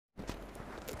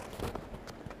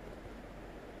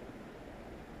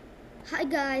Hi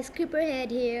guys,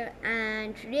 Creeperhead here,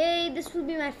 and today this will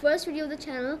be my first video of the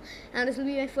channel, and this will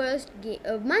be my first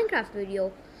Minecraft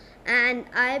video. And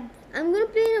I'm gonna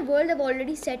play in a world I've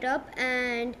already set up,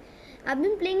 and I've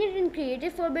been playing it in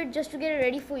creative for a bit just to get it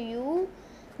ready for you,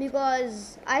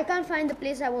 because I can't find the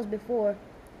place I was before.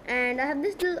 And I have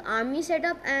this little army set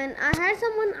up, and I had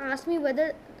someone ask me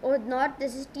whether or not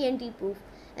this is TNT proof.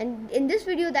 And in this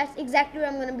video, that's exactly what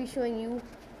I'm gonna be showing you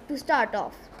to start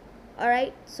off.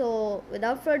 Alright, so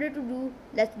without further ado,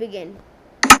 let's begin.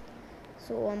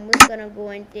 So I'm just gonna go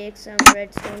and take some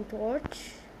redstone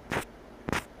torch.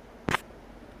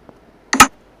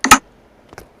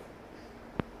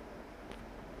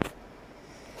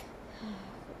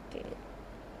 Okay.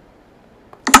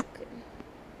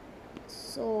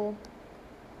 So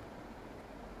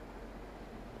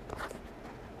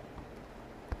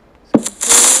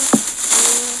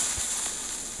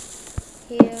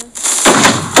here.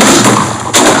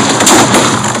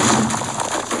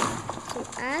 So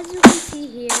as you can see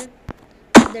here,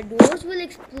 the doors will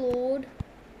explode,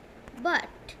 but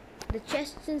the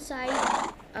chests inside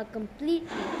are completely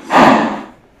safe.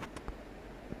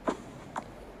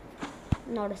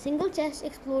 Not a single chest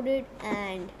exploded,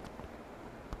 and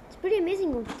it's pretty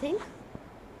amazing, don't you think?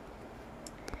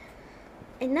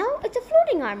 And now it's a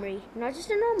floating armory, not just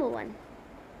a normal one.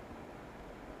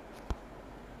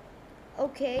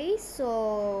 Okay,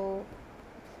 so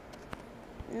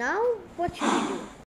now what should we do?